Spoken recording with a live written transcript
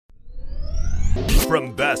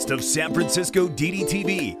From Best of San Francisco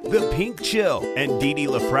DDTV, The Pink Chill, and Didi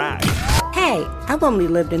LaFrac. Hey, I've only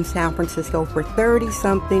lived in San Francisco for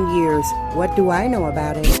 30-something years. What do I know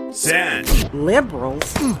about it? San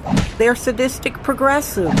Liberals? They're sadistic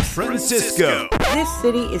progressives. Francisco. This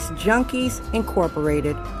city is Junkies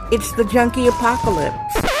Incorporated. It's the junkie apocalypse.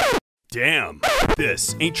 Damn,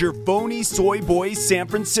 this ain't your phony soy boy San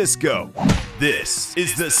Francisco. This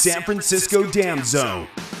is the San Francisco Dam Zone.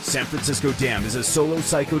 San Francisco Dam is a solo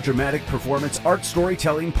psychodramatic performance art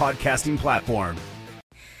storytelling podcasting platform.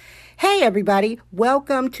 Hey everybody,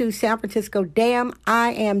 welcome to San Francisco Dam.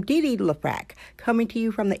 I am Didi LaFrac, coming to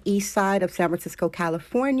you from the east side of San Francisco,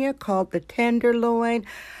 California, called the Tenderloin.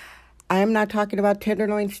 I am not talking about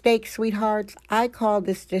tenderloin steak, sweethearts. I call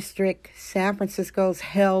this district San Francisco's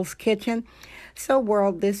Hell's Kitchen. So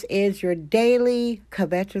world, this is your daily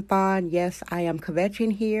kvetch-a-thon. Yes, I am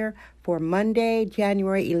kvetching here for Monday,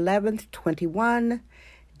 January 11th, 21.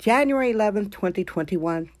 January 11th,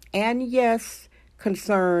 2021. And yes,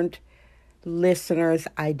 concerned listeners,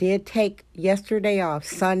 I did take yesterday off,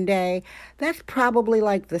 Sunday. That's probably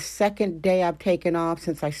like the second day I've taken off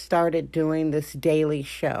since I started doing this daily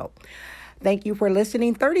show. Thank you for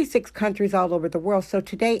listening. 36 countries all over the world. So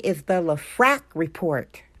today is the LaFrac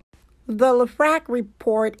Report. The LaFrac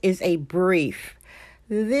Report is a brief.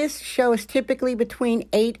 This show is typically between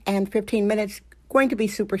 8 and 15 minutes. Going to be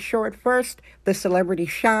super short. First, the celebrity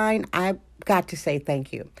shine. I've got to say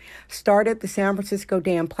thank you. Started the San Francisco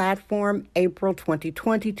Dam platform April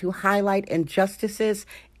 2020 to highlight injustices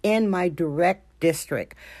in my direct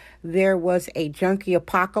district. There was a junkie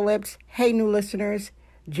apocalypse. Hey, new listeners,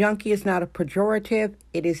 junkie is not a pejorative.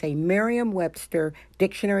 It is a Merriam-Webster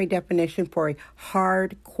dictionary definition for a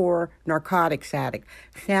hardcore narcotics addict.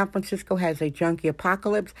 San Francisco has a junkie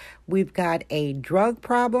apocalypse. We've got a drug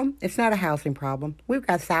problem. It's not a housing problem. We've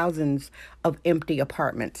got thousands of empty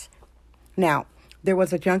apartments. Now, there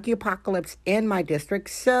was a junkie apocalypse in my district,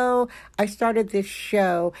 so I started this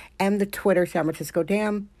show and the Twitter San Francisco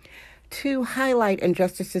Dam to highlight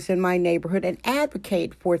injustices in my neighborhood and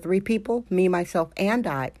advocate for three people, me, myself, and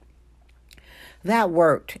I. That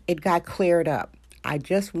worked. It got cleared up. I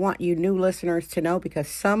just want you new listeners to know, because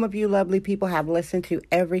some of you lovely people have listened to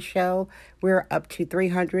every show. We're up to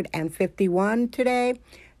 351 today.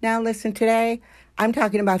 Now listen, today I'm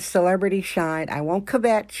talking about celebrity shine. I won't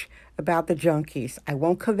kvetch about the junkies. I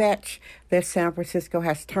won't kvetch that San Francisco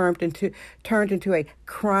has turned into a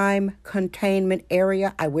crime containment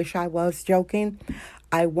area. I wish I was joking.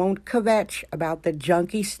 I won't kvetch about the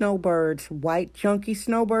junkie snowbirds. White junkie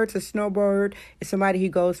snowbirds. A snowbird is somebody who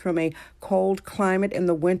goes from a cold climate in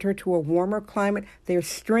the winter to a warmer climate. They're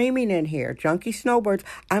streaming in here. Junkie snowbirds.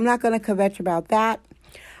 I'm not going to kvetch about that.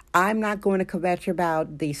 I'm not going to kvetch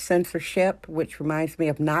about the censorship, which reminds me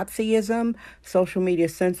of Nazism, social media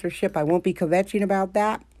censorship. I won't be kvetching about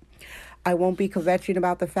that. I won't be kvetching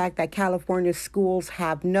about the fact that California schools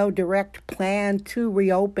have no direct plan to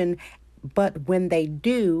reopen, but when they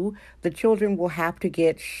do, the children will have to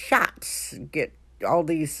get shots, get all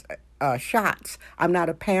these shots. I'm not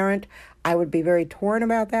a parent. I would be very torn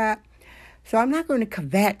about that. So I'm not going to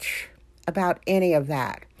kvetch about any of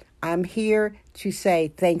that. I'm here to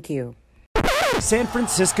say thank you. San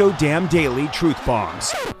Francisco Dam Daily Truth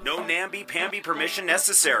Bombs. No namby-pamby permission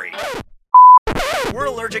necessary. We're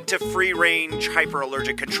allergic to free-range,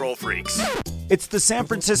 hyper-allergic control freaks. It's the San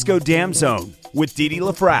Francisco Dam Zone with Didi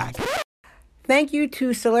LaFrac. Thank you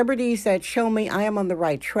to celebrities that show me I am on the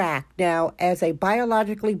right track. Now, as a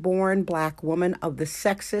biologically born Black woman of the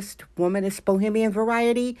sexist womanist bohemian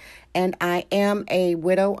variety, and I am a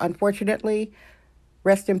widow, unfortunately.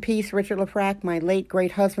 Rest in peace, Richard LaFrac, my late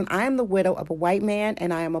great husband. I am the widow of a white man,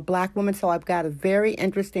 and I am a Black woman, so I've got a very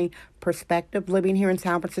interesting perspective living here in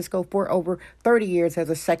San Francisco for over 30 years as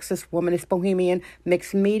a sexist, womanist, bohemian,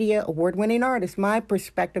 mixed media, award-winning artist. My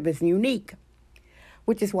perspective is unique,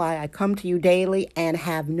 which is why I come to you daily and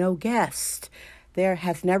have no guest. There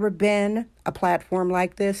has never been a platform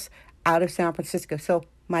like this out of San Francisco. So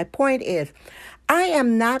my point is, I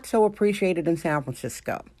am not so appreciated in San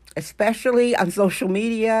Francisco. Especially on social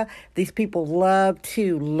media. These people love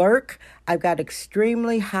to lurk. I've got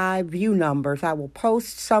extremely high view numbers. I will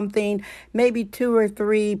post something, maybe 2 or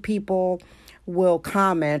 3 people will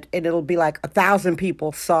comment, and it'll be like 1,000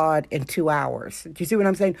 people saw it in 2 hours. Do you see what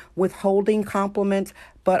I'm saying? Withholding compliments,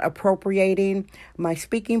 but appropriating my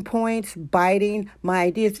speaking points, biting my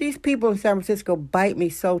ideas. These people in San Francisco bite me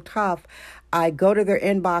so tough. I go to their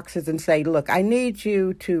inboxes and say, look, I need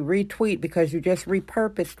you to retweet because you just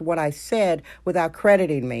repurposed what I said without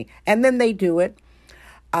crediting me. And then they do it.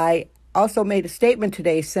 I also made a statement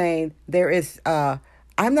today saying there is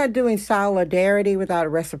I'm not doing solidarity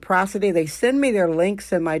without reciprocity. They send me their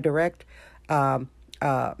links in my direct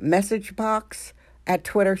message box at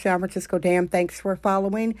Twitter, San Francisco Dam. Thanks for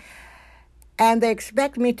following. And they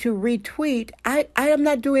expect me to retweet. I am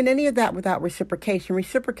not doing any of that without reciprocation.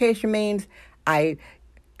 Reciprocation means I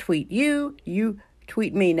tweet you, you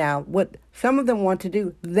tweet me. Now, what some of them want to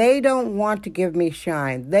do, they don't want to give me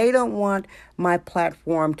shine. They don't want my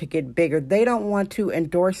platform to get bigger. They don't want to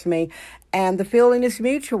endorse me. And the feeling is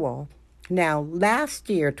mutual. Now, last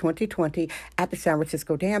year, 2020, at the San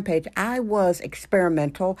Francisco Dam page, I was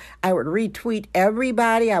experimental. I would retweet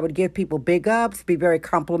everybody. I would give people big ups, be very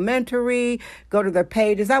complimentary, go to their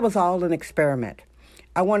pages. That was all an experiment.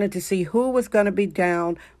 I wanted to see who was going to be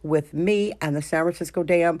down with me and the San Francisco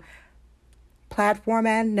Dam platform,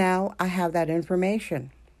 and now I have that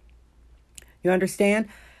information. You understand?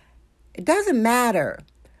 It doesn't matter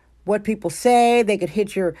what people say. They could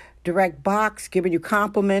hit your direct box giving you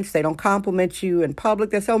compliments. They don't compliment you in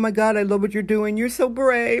public. They say, oh my God, I love what you're doing. You're so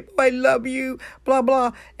brave. I love you, blah,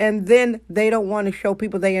 blah. And then they don't want to show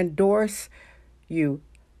people they endorse you.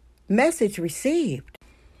 Message received.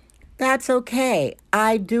 That's okay.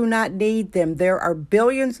 I do not need them. There are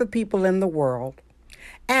billions of people in the world.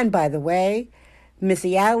 And by the way,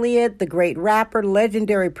 Missy Elliott, the great rapper,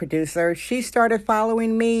 legendary producer, she started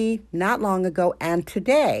following me not long ago and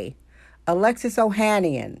today. Alexis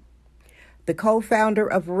Ohanian, the co-founder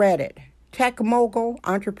of Reddit, tech mogul,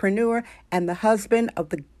 entrepreneur, and the husband of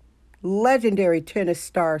the legendary tennis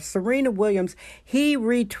star Serena Williams, he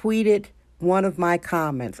retweeted one of my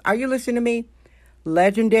comments. Are you listening to me?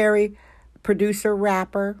 Legendary producer,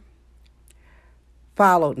 rapper,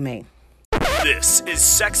 followed me. This is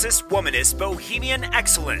Sexist Womanist Bohemian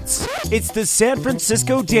Excellence. It's the San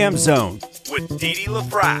Francisco Dam Zone with Didi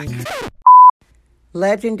LaFrac.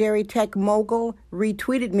 Legendary tech mogul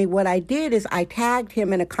retweeted me. What I did is I tagged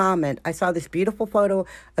him in a comment. I saw this beautiful photo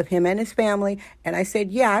of him and his family, and I said,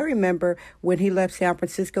 yeah, I remember when he left San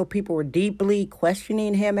Francisco, people were deeply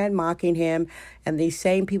questioning him and mocking him, and these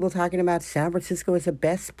same people talking about San Francisco is the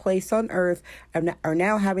best place on earth are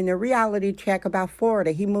now having a reality check about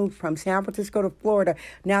Florida. He moved from San Francisco to Florida.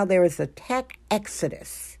 Now there is a tech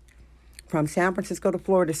exodus from San Francisco to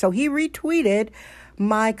Florida. So he retweeted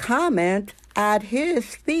my comment at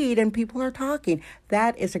his feed, and people are talking.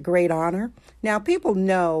 That is a great honor. Now, people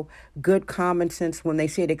know good common sense when they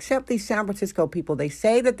say it, except these San Francisco people. They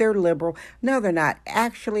say that they're liberal. No, they're not.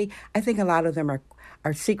 Actually, I think a lot of them are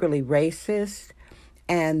secretly racist,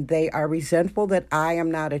 and they are resentful that I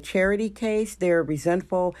am not a charity case. They're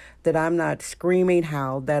resentful that I'm not screaming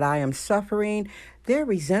that I am suffering. They're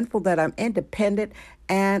resentful that I'm independent,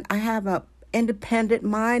 and I have an independent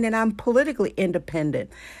mind, and I'm politically independent.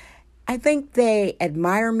 I think they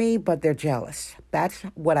admire me, but they're jealous. That's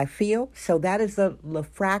what I feel. So that is the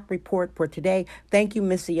LaFrac report for today. Thank you,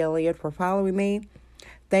 Missy Elliott, for following me.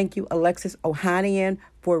 Thank you, Alexis Ohanian,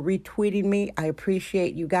 for retweeting me. I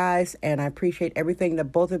appreciate you guys, and I appreciate everything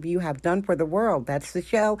that both of you have done for the world. That's the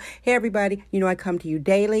show. Hey, everybody. You know I come to you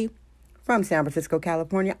daily from San Francisco,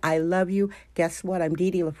 California. I love you. Guess what? I'm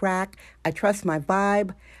Didi LaFrac. I trust my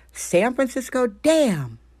vibe. San Francisco,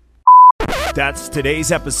 damn. That's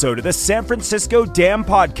today's episode of the San Francisco Dam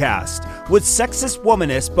Podcast with sexist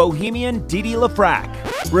womanist Bohemian Didi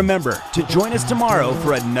LaFrac. Remember to join us tomorrow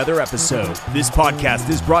for another episode. This podcast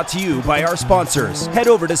is brought to you by our sponsors. Head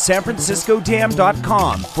over to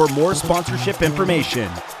sanfranciscodam.com for more sponsorship information.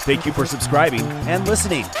 Thank you for subscribing and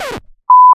listening.